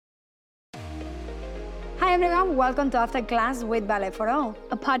Hi everyone, welcome to After Class with Ballet for All,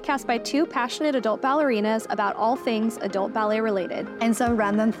 a podcast by two passionate adult ballerinas about all things adult ballet related. and some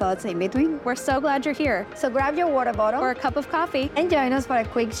random thoughts in between. We're so glad you're here. So grab your water bottle Or a cup of coffee. and join us for a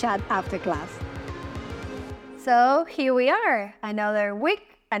quick chat after class. So here we are, another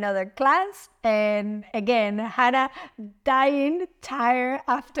week, another class, and again, Hannah dying, tired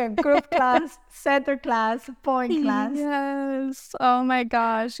after group class, center class, point class. Yes. Oh my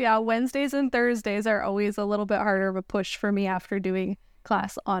gosh. Yeah. Wednesdays and Thursdays are always a little bit harder of a push for me after doing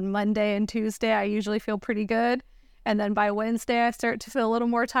class on Monday and Tuesday. I usually feel pretty good. And then by Wednesday, I start to feel a little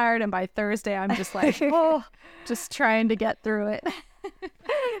more tired. And by Thursday, I'm just like, just trying to get through it.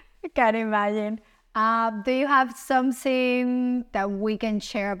 I can't imagine. Do you have something that we can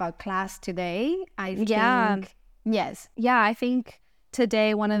share about class today? I think, yes. Yeah, I think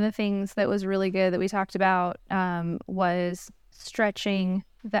today one of the things that was really good that we talked about was stretching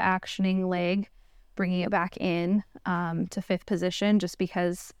the actioning leg, bringing it back in to fifth position, just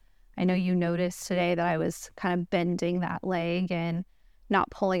because I know you noticed today that I was kind of bending that leg and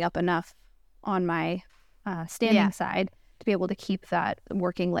not pulling up enough on my standing side to be able to keep that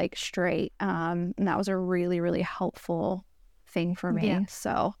working leg straight. And that was a really, really helpful thing for me. Yeah.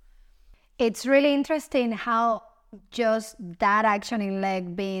 So It's really interesting how just that actioning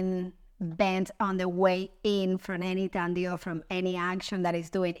leg being bent on the way in from any tandy or from any action that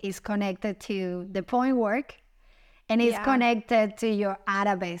is doing is connected to the point work and it's connected to your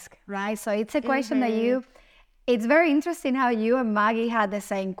arabesque, right? So it's a question that it's very interesting how you and Maggie had the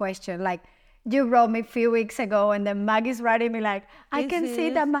same question. Like, you wrote me a few weeks ago, and then Maggie's writing me like, I can see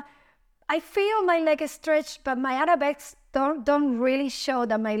that I feel my leg is stretched, but my arabesques don't really show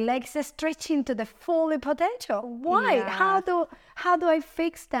that my legs are stretching to the full potential. Why? Yeah. How do I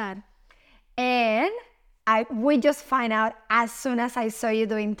fix that? And we just find out as soon as I saw you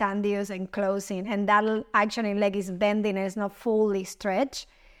doing tandius and closing, and that actually leg is bending and it's not fully stretched.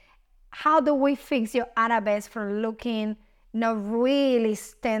 How do we fix your arabesque from looking not really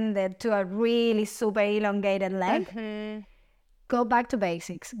extended to a really super elongated leg? Go back to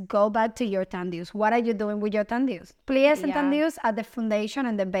basics. Go back to your tandius. What are you doing with your tandius? Pliés and tandius are the foundation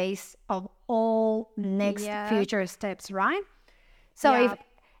and the base of all next future steps, right? So if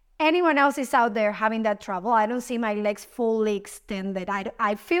anyone else is out there having that trouble, I don't see my legs fully extended.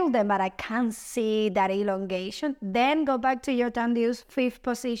 I feel them, but I can't see that elongation. Then go back to your tandius, fifth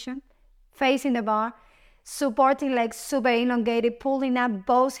position, facing the bar. Supporting legs super elongated, pulling up,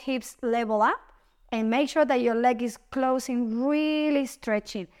 both hips level up, and make sure that your leg is closing, really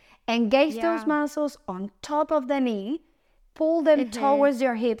stretching. Engage those muscles on top of the knee, pull them towards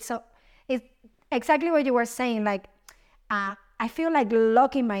your hips. So it's exactly what you were saying, like, I feel like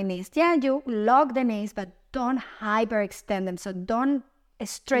locking my knees. Yeah, you lock the knees, but don't hyperextend them. So don't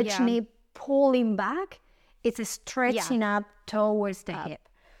stretch knee pulling back. It's a stretching up towards the hip.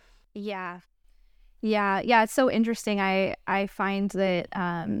 Yeah, it's so interesting. I find that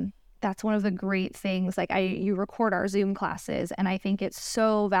that's one of the great things. Like you record our Zoom classes, and I think it's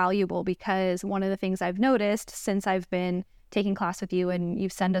so valuable because one of the things I've noticed since I've been taking class with you and you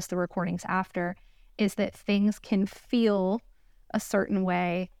send us the recordings after is that things can feel a certain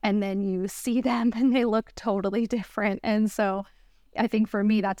way and then you see them and they look totally different. And so I think for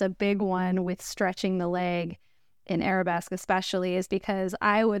me, that's a big one with stretching the leg in arabesque especially, is because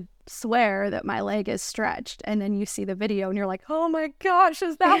I would swear that my leg is stretched, and then you see the video and you're like, oh my gosh,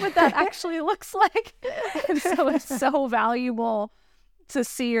 is that what that actually looks like? And so it's so valuable to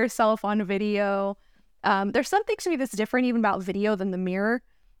see yourself on video. There's something to me that's different even about video than the mirror.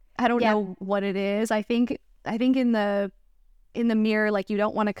 I don't know what it is. I think in the mirror, like, you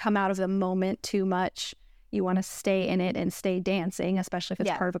don't want to come out of the moment too much. You want to stay in it and stay dancing, especially if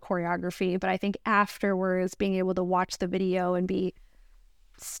it's part of a choreography. But I think afterwards, being able to watch the video and be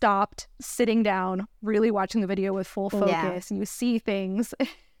stopped, sitting down, really watching the video with full focus, you see things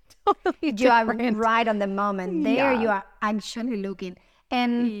totally different. You are right on the moment. There you are actually looking.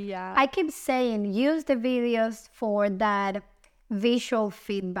 And I keep saying, use the videos for that visual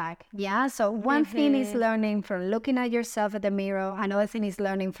feedback. So one thing is learning from looking at yourself at the mirror. Another thing is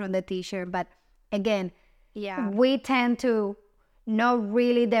learning from the teacher. But again, we tend to not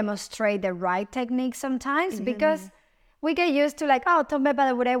really demonstrate the right technique sometimes because we get used to like, oh, tombe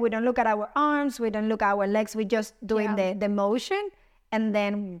pas de bourrée. We don't look at our arms, we don't look at our legs, we just doing the motion. And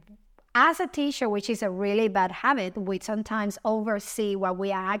then as a teacher, which is a really bad habit, we sometimes oversee what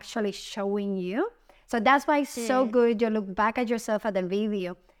we are actually showing you. So that's why it's so good you look back at yourself at the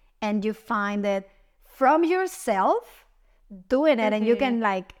video and you find that from yourself doing it and you can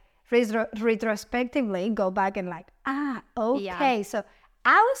like retrospectively go back and like, okay. So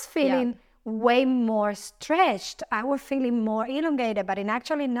I was feeling way more stretched. I was feeling more elongated, but in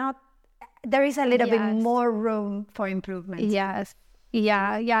actually not. There is a little bit more room for improvement. Yes.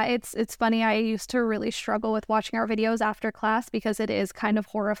 Yeah. It's funny. I used to really struggle with watching our videos after class because it is kind of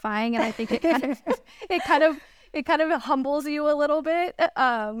horrifying, and I think it kind of humbles you a little bit.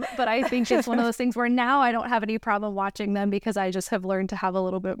 But I think it's one of those things where now I don't have any problem watching them because I just have learned to have a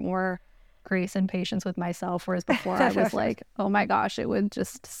little bit more grace and patience with myself. Whereas before I was like, oh my gosh, it would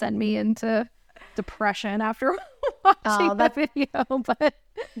just send me into depression after watching the video. But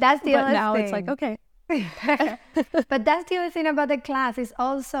that's the other now thing. It's like, okay. But that's the other thing about the class is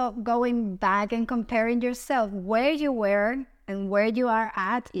also going back and comparing yourself where you were and where you are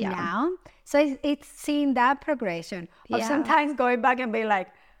at now. So it's seeing that progression of sometimes going back and be like,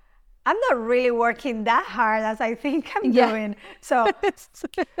 I'm not really working that hard as I think I'm doing. So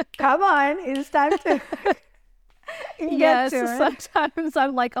come on, it's time to yes, sometimes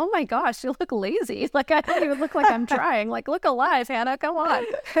I'm like, oh my gosh, you look lazy. Like, I don't even look like I'm trying. Like, look alive, Hannah, come on.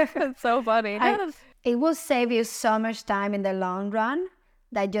 It's so funny. It will save you so much time in the long run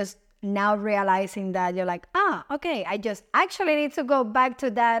that just now realizing that you're like, okay, I just actually need to go back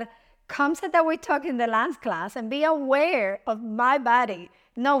to that concept that we talked in the last class and be aware of my body,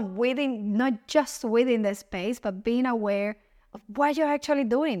 not just within the space, but being aware of what you're actually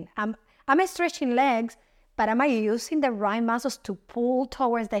doing. I'm stretching legs, but am I using the right muscles to pull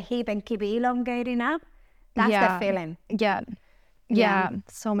towards the hip and keep elongating up? That's the feeling. Yeah,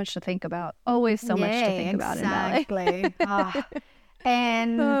 so much to think about. Always so much to think about in ballet. Exactly.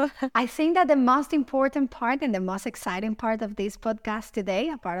 And I think that the most important part and the most exciting part of this podcast today,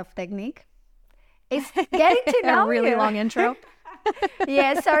 a part of technique, is getting to know a really you. long intro.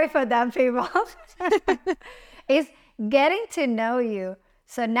 Yeah, sorry for that, people. Is getting to know you.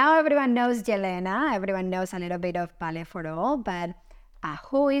 So now everyone knows Yelena. Everyone knows a little bit of Ballet for All, but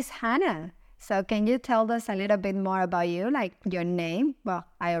who is Hannah? So can you tell us a little bit more about you, like your name? Well,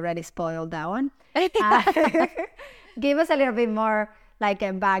 I already spoiled that one. Give us a little bit more like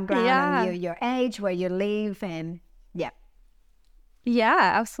a background on you, your age, where you live, and Yeah,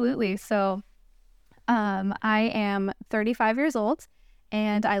 absolutely. So I am 35 years old,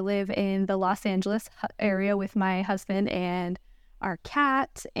 and I live in the Los Angeles area with my husband and our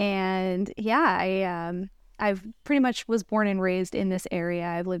cat. And I've pretty much was born and raised in this area.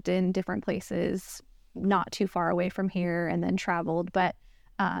 I've lived in different places not too far away from here and then traveled. But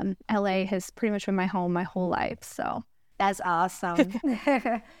LA has pretty much been my home my whole life. So that's awesome.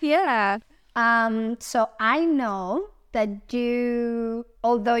 Yeah. So I know that you,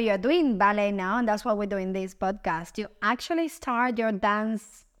 although you're doing ballet now, and that's why we're doing this podcast, you actually start your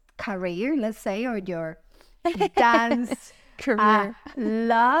dance career, let's say, or your dance career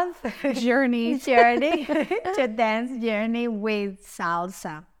journey to dance journey with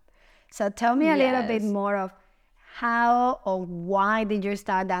salsa. So tell me a little bit more of how or why did you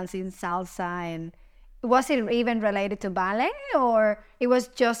start dancing salsa, and was it even related to ballet or it was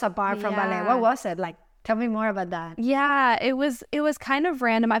just apart from ballet? What was it like? Tell me more about that. Yeah, it was kind of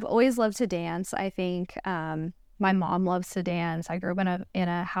random. I've always loved to dance. I think my mom loves to dance. I grew up in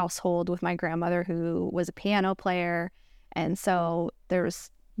a household with my grandmother who was a piano player. And so there was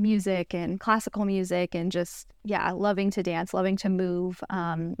music and classical music and just, loving to dance, loving to move.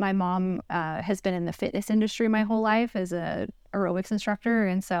 My mom has been in the fitness industry my whole life as a aerobics instructor.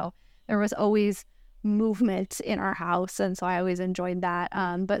 And so there was always movement in our house. And so I always enjoyed that.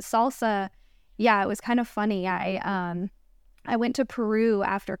 But salsa, it was kind of funny. I went to Peru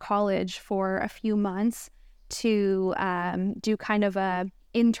after college for a few months to do kind of a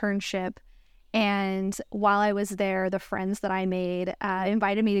internship. And while I was there, the friends that I made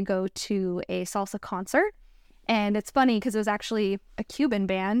invited me to go to a salsa concert. And it's funny because it was actually a Cuban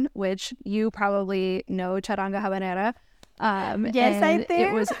band, which you probably know, Charanga Habanera. Yes, I do.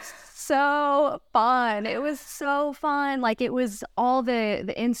 It was so fun. It was so fun. Like, it was all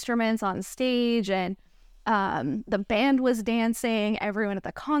the instruments on stage, and the band was dancing. Everyone at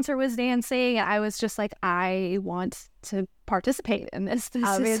the concert was dancing. And I was just like, I want to participate in this. This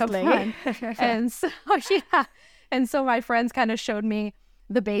Obviously. is so fun. And so my friends kind of showed me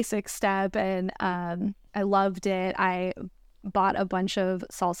the basic step, and I loved it. I bought a bunch of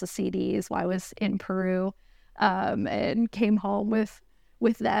salsa CDs while I was in Peru, and came home with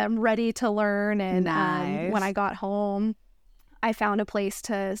them ready to learn. And nice. When I got home, I found a place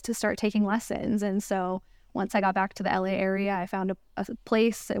to start taking lessons. And so once I got back to the LA area, I found a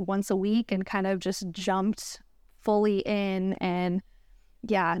place once a week and kind of just jumped fully in, and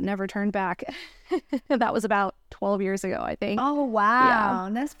never turned back. That was about 12 years ago, I think. Oh, wow.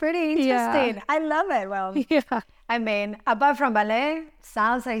 That's pretty interesting. I love it. Well, I mean, apart from ballet,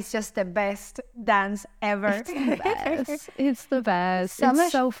 salsa is just the best dance ever. It's the best. It's the best. So it's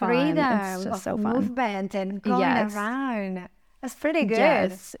much so fun. freedom It's just of so fun. movement and going around. That's pretty good.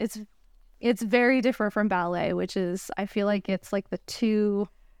 Yes, it's very different from ballet, which is, I feel like it's like the two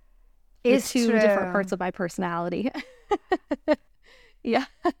different parts of my personality. Yeah.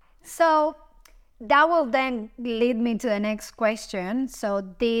 So that will then lead me to the next question.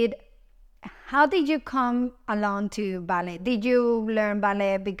 So how did you come along to ballet? Did you learn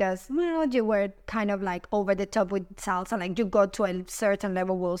ballet because, well, you were kind of like over the top with salsa, like you go to a certain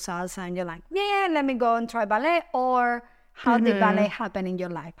level with salsa and you're like, yeah, let me go and try ballet? Or how did ballet happen in your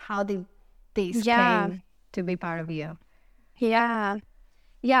life? How did this came to be part of you? Yeah,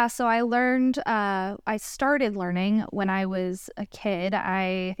 so I started learning when I was a kid.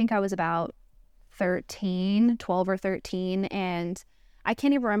 I think I was about 12 or 13, and I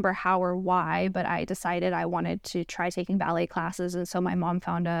can't even remember how or why, but I decided I wanted to try taking ballet classes. And so my mom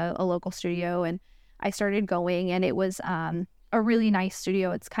found a local studio and I started going, and it was a really nice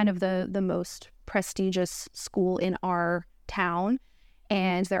studio. It's kind of the most prestigious school in our town,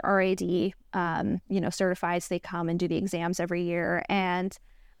 and they're RAD, certified. So they come and do the exams every year. And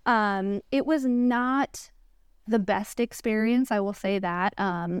it was not the best experience, I will say that.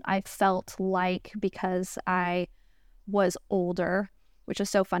 I felt like, because I was older, which is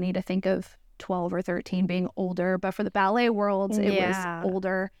so funny to think of 12 or 13 being older, but for the ballet world, it was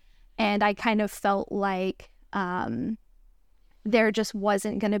older. And I kind of felt like there just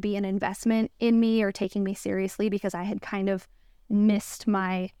wasn't going to be an investment in me or taking me seriously, because I had kind of missed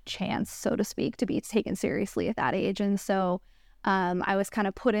my chance, so to speak, to be taken seriously at that age. And so I was kind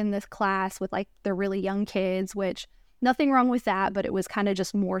of put in this class with like the really young kids, which nothing wrong with that, but it was kind of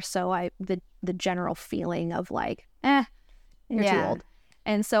just more so the general feeling of like, you're too old.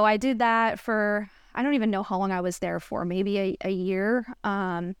 And so I did that for, I don't even know how long I was there for, maybe a year.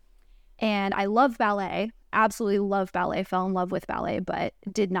 And I loved ballet, absolutely loved ballet, fell in love with ballet, but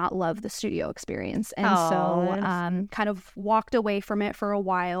did not love the studio experience. And so kind of walked away from it for a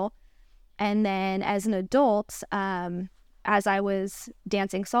while. And then as an adult, as I was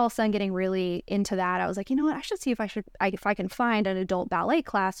dancing salsa and getting really into that, I was like, you know what, I should see if I can find an adult ballet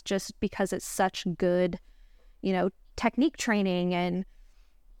class, just because it's such good, technique training and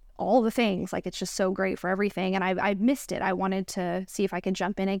all the things. Like, it's just so great for everything. And I missed it. I wanted to see if I could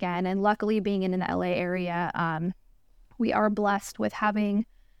jump in again. And luckily, being in the LA area, we are blessed with having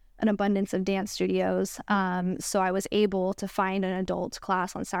an abundance of dance studios. So I was able to find an adult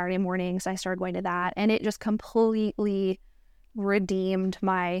class on Saturday mornings. I started going to that, and it just completely redeemed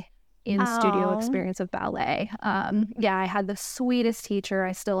my in-studio experience of ballet. I had the sweetest teacher.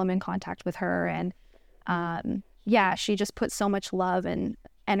 I still am in contact with her. And she just put so much love and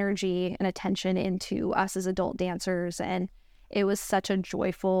energy and attention into us as adult dancers. And it was such a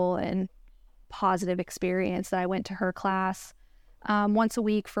joyful and positive experience that I went to her class once a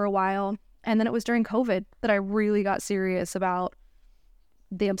week for a while. And then it was during COVID that I really got serious about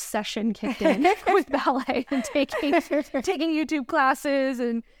the obsession kicked in with ballet and taking YouTube classes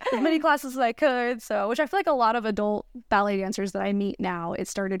and as many classes as I could. So, which I feel like a lot of adult ballet dancers that I meet now, it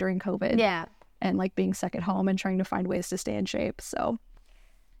started during COVID. Yeah. And like being stuck at home and trying to find ways to stay in shape. So,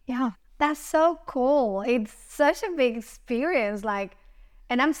 yeah. That's so cool. It's such a big experience.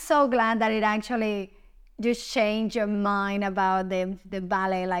 And I'm so glad that it actually just changed your mind about the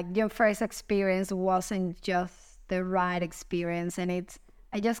ballet. Like, your first experience wasn't just the right experience. And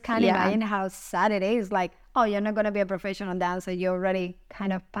I just can't imagine how sad it is. Like, oh, you're not going to be a professional dancer. You're already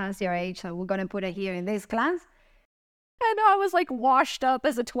kind of past your age. So we're going to put it here in this class. I know, I was like washed up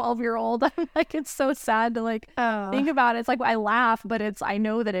as a 12-year-old. I'm like, it's so sad to think about it. It's like, I laugh, but I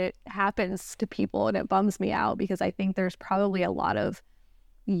know that it happens to people, and it bums me out, because I think there's probably a lot of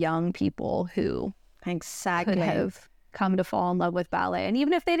young people who could have come to fall in love with ballet. And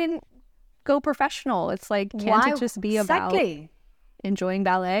even if they didn't go professional, it's like, can't it just be about enjoying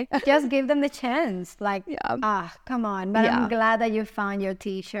ballet? Just give them the chance. Come on. But I'm glad that you found your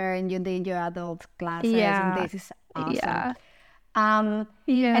teacher and you did your adult classes. And this is awesome. And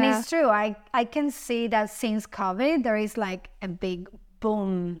it's true. I can see that since COVID, there is like a big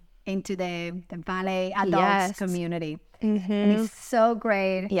boom into the ballet adults community. Mm-hmm. And it's so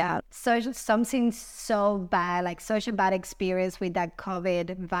great. Yeah. Something so bad, like such a bad experience with that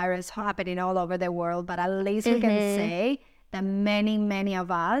COVID virus happening all over the world. But at least we can say that many, many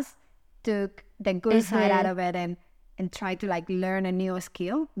of us took the good side out of it and tried to learn a new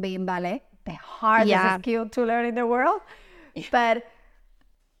skill, being ballet, the hardest skill to learn in the world. But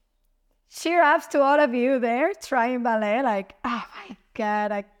cheer ups to all of you there trying ballet. Oh my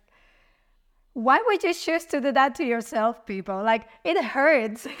God, why would you choose to do that to yourself, people? Like, it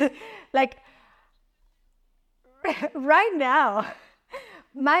hurts. Like, right now,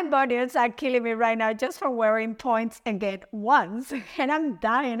 my bodies are killing me right now just for wearing points again once. And I'm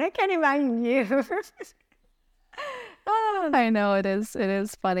dying. I can't imagine you. I know it is. It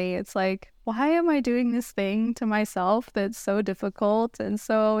is funny. It's like, why am I doing this thing to myself that's so difficult? And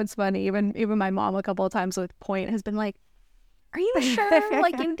so it's funny. Even my mom a couple of times with point has been like, "Are you sure?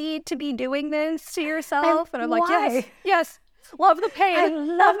 Like you need to be doing this to yourself?" And I'm like, why? yes, love the pain. I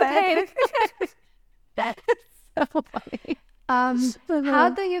love the pain. That's so funny. How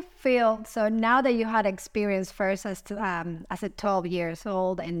do you feel? So now that you had experience first as a 12 years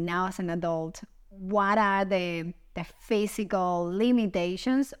old and now as an adult, what are the physical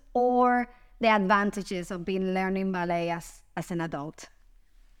limitations or the advantages of being learning ballet as an adult?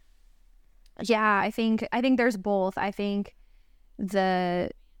 Yeah, I think there's both. I think the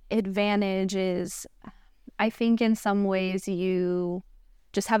advantage is, I think in some ways you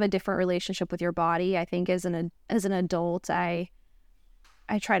just have a different relationship with your body. I think as an adult, I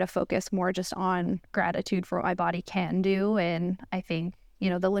try to focus more just on gratitude for what my body can do. And I think,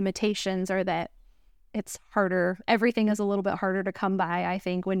 the limitations are that it's harder. Everything is a little bit harder to come by. I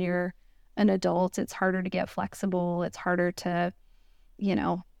think when you're an adult, it's harder to get flexible. It's harder to,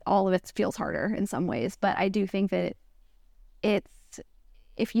 all of it feels harder in some ways. But I do think that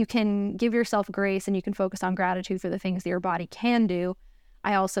if you can give yourself grace and you can focus on gratitude for the things that your body can do,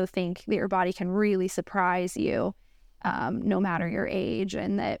 I also think that your body can really surprise you, no matter your age,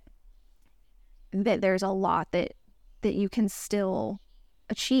 and that there's a lot that you can still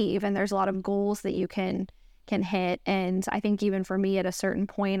achieve, and there's a lot of goals that you can hit. And I think even for me at a certain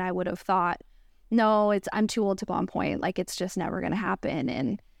point, I would have thought, no, I'm too old to go on point. Like it's just never going to happen.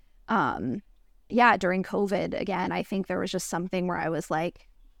 And during COVID, again, I think there was just something where I was like,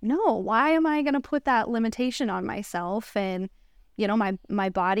 no, why am I going to put that limitation on myself? And my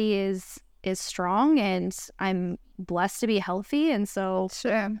body is strong and I'm blessed to be healthy. And so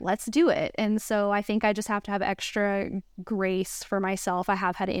let's do it. And so I think I just have to have extra grace for myself. I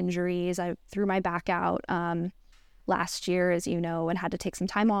have had injuries. I threw my back out last year, as you know, and had to take some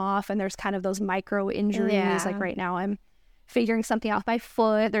time off. And there's kind of those micro injuries. Yeah. Like right now I'm figuring something out with my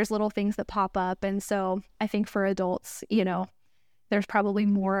foot. There's little things that pop up. And so I think for adults, there's probably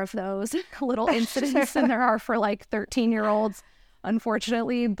more of those little incidents than there are for like 13-year-olds.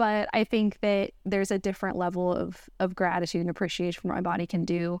 Unfortunately, but I think that there's a different level of gratitude and appreciation for what my body can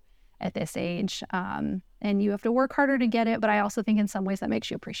do at this age. And you have to work harder to get it, but I also think in some ways that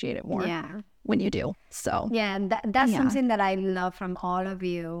makes you appreciate it more when you do. So that's something that I love from all of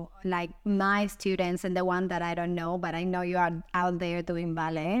you, like my students and the one that I don't know, but I know you are out there doing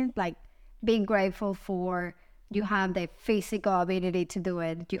ballet. Like, be grateful for you have the physical ability to do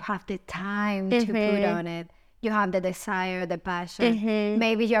it. You have the time to put on it. You have the desire, the passion.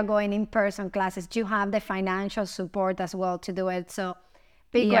 Maybe you're going in-person classes. You have the financial support as well to do it. So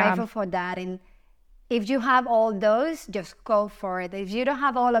be grateful for that. And if you have all those, just go for it. If you don't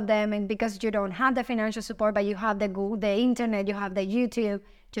have all of them, and because you don't have the financial support, but you have the internet, you have the YouTube,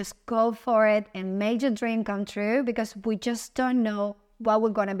 just go for it and make your dream come true, because we just don't know what we're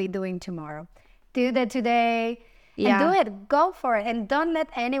going to be doing tomorrow. Do that today and do it. Go for it. And don't let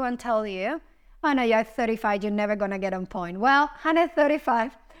anyone tell you, oh no, you're 35, you're never going to get on point. Well, Hannah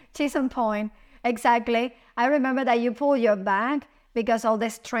 35, she's on point. Exactly. I remember that you pulled your back because all the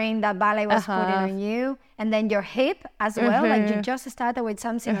strain that ballet was putting on you. And then your hip as well. Like you just started with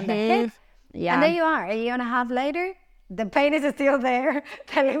something on the hip. Yeah. And there you are. A year and a half later, the pain is still there.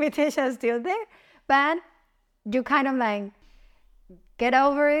 The limitation is still there. But you kind of like get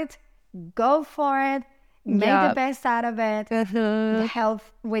over it, go for it. Make the best out of it.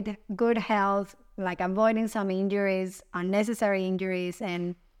 Health, with good health, like avoiding some injuries, unnecessary injuries,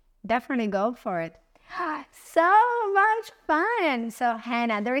 and definitely go for it. So much fun. So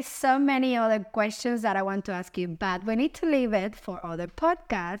Hannah, there is so many other questions that I want to ask you, but we need to leave it for other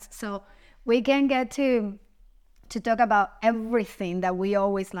podcasts so we can get to talk about everything that we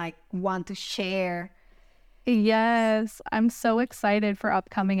always like want to share. Yes, I'm so excited for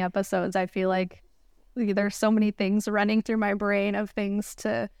upcoming episodes. I feel like there's so many things running through my brain of things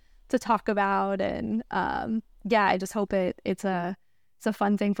to talk about, and I just hope it's a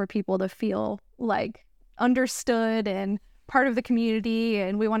fun thing for people to feel like understood and part of the community.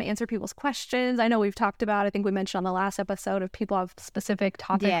 And we want to answer people's questions. I know we've talked about, I think we mentioned on the last episode, if people have specific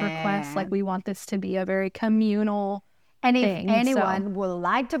topic requests, like we want this to be a very communal and if anyone would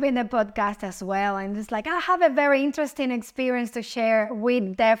like to be in the podcast as well and just like, I have a very interesting experience to share, we're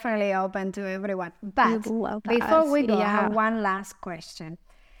definitely open to everyone. But before we go, I have one last question.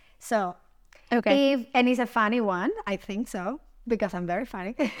 So Okay. And it's a funny one, I think so, because I'm very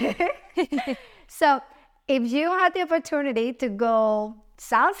funny. So if you had the opportunity to go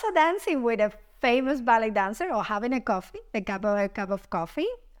salsa dancing with a famous ballet dancer or having a cup of coffee,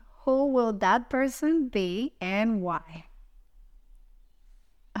 who will that person be and why?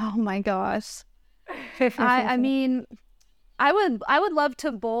 Oh my gosh. I mean, I would love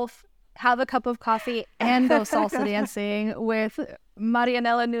to both have a cup of coffee and go salsa dancing with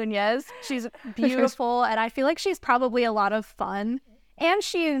Marianela Nunez. She's beautiful, and I feel like she's probably a lot of fun. And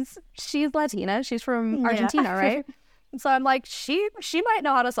she's Latina. She's from Argentina, right? So I'm like, she might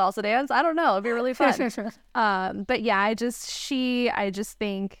know how to salsa dance. I don't know. It'd be really fun. But yeah, I just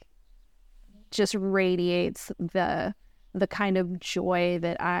think just radiates the kind of joy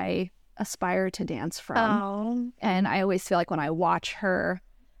that I aspire to dance from. Oh. And I always feel like when I watch her,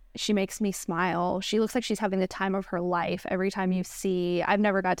 she makes me smile. She looks like she's having the time of her life every time you see. I've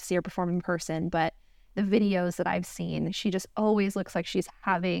never got to see her perform in person, but the videos that I've seen, she just always looks like she's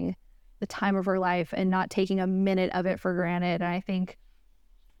having the time of her life and not taking a minute of it for granted. And I think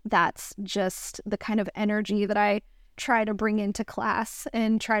that's just the kind of energy that I try to bring into class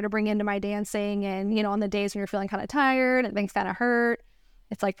and try to bring into my dancing. And, you know, on the days when you're feeling kind of tired and things kind of hurt,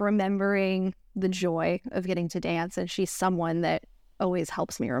 it's like remembering the joy of getting to dance. And she's someone that always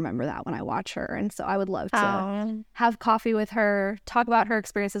helps me remember that when I watch her. And so I would love to have coffee with her, talk about her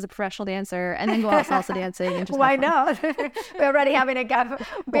experience as a professional dancer, and then go out salsa dancing. And just Why not? We're already having a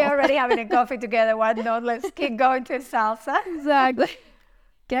coffee together. Why not? Let's keep going to salsa. Exactly.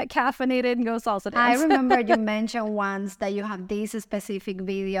 Get caffeinated and go salsa dance. I remember you mentioned once that you have this specific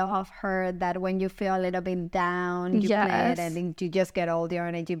video of her that when you feel a little bit down, you play it and then you just get all the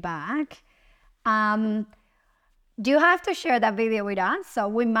energy back. Do you have to share that video with us? So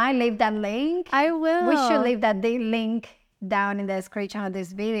we might leave that link. I will. We should leave that link down in the description of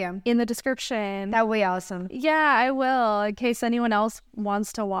this video. In the description. That would be awesome. Yeah, I will. In case anyone else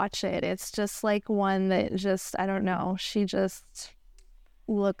wants to watch it. It's just like one that just, I don't know. She just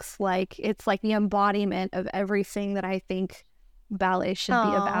looks like, it's like the embodiment of everything that I think ballet should be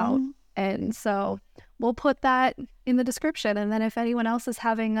about. And so we'll put that in the description. And then if anyone else is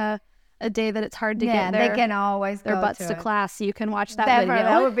having a day that it's hard to get they can always their go butts to it. Class, you can watch that Deferred, video.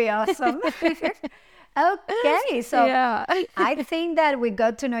 That would be awesome. Okay, so yeah. I think that we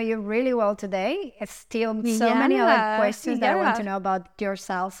got to know you really well today. It's still so many other questions that I want to know about your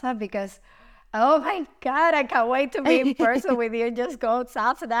salsa because, oh my God, I can't wait to be in person with you. Just go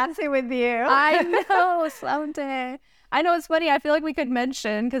salsa dancing with you. I know, someday. I know, it's funny. I feel like we could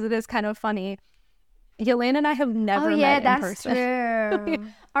mention, because it is kind of funny, Yelena and I have never met in person. True.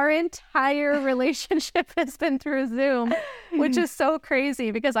 Our entire relationship has been through Zoom, which is so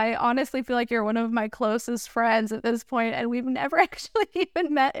crazy because I honestly feel like you're one of my closest friends at this point, and we've never actually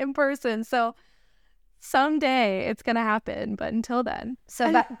even met in person. So someday it's going to happen, but until then.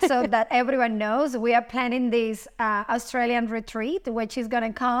 So that everyone knows, we are planning this Australian retreat, which is going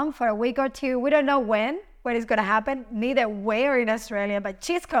to come for a week or two. We don't know when it's going to happen, neither where in Australia, but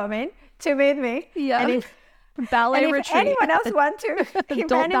she's coming to meet me. Yeah. And ballet retreat. If anyone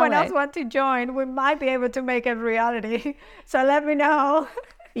else want to join, we might be able to make it reality. So let me know.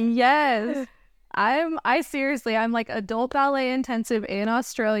 Yes. I'm like adult ballet intensive in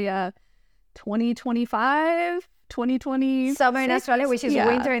Australia 2025, 2020. Summer in Australia, which is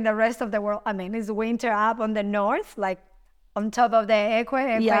winter in the rest of the world. I mean, it's winter up on the north, like on top of the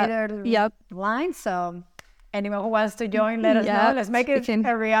equator line. So anyone who wants to join, let us know. Let's make it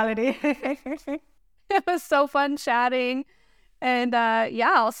a reality. It was so fun chatting. And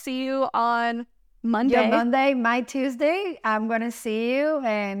I'll see you on Monday. Your Monday, my Tuesday. I'm going to see you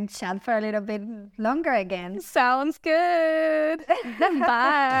and chat for a little bit longer again. Sounds good.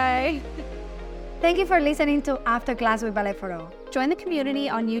 Bye. Thank you for listening to After Class with Ballet for All. Join the community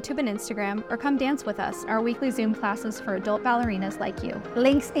on YouTube and Instagram or come dance with us, our weekly Zoom classes for adult ballerinas like you.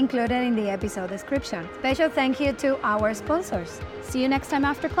 Links included in the episode description. Special thank you to our sponsors. See you next time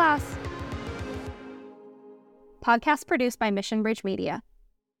after class. Podcast produced by Mission Bridge Media.